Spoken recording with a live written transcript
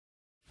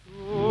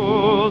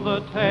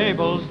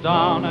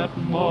down at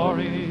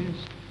Mory's,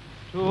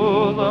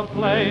 to the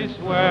place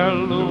where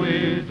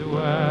Louis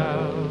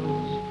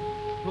dwells,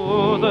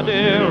 to the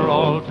dear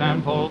old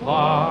temple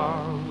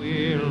bar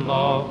we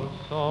love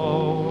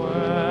so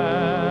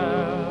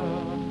well.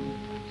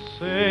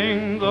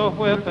 Sing the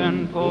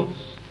Whiffenpoofs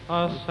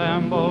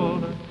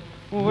assembled,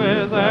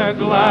 with their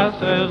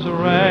glasses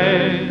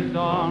raised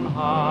on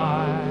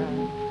high,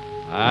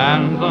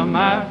 and the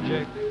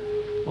magic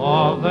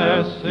of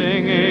their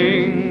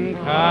singing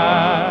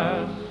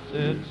casts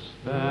its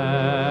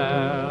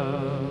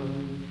spell.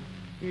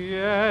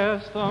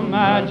 Yes, the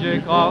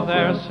magic of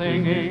their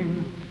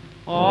singing,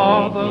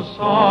 all the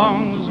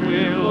songs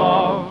we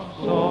love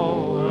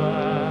so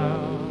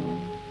well.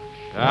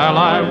 Shall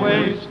I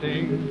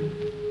wasting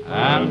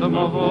and the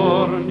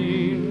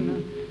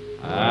Mavourneen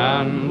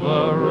and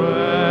the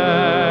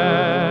rest?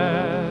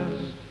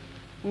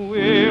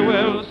 We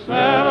will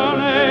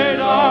serenade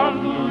our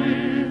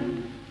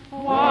Louis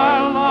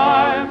while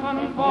life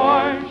and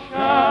voice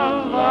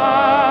shall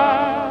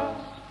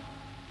last.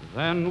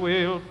 Then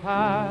we'll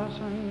pass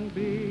and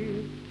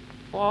be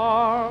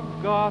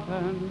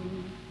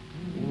forgotten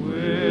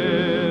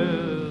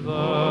with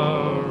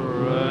the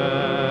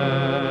rest.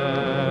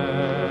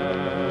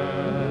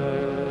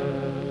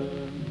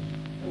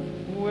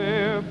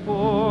 We're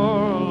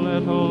poor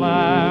little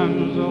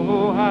lambs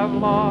who have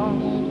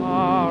lost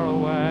our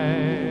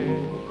way.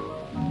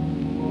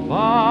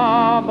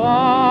 Ba,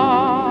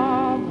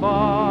 ba, ba.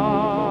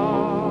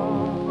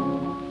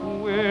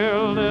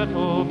 We're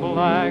little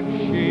black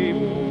sheep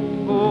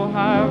who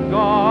have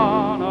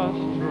gone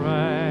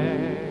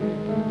astray.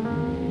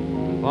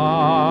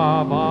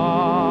 Ba, ba,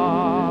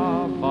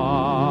 ba.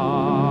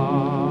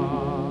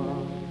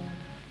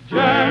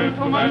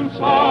 Gentlemen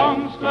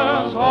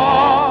songsters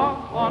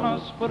off on a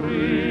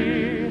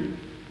spree,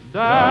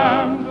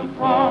 damned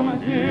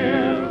from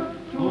here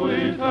to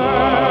eternity.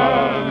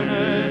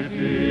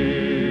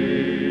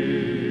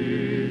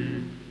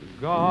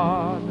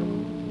 God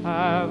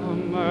have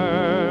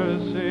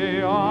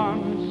mercy on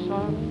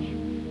such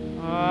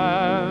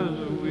as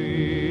we.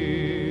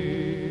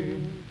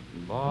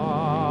 Ba,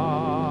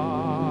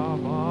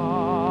 ba,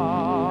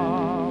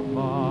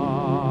 ba.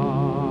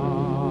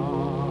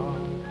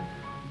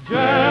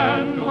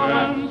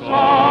 Gentlemen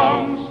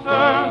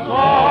songsters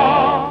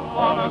off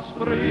on a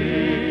spree,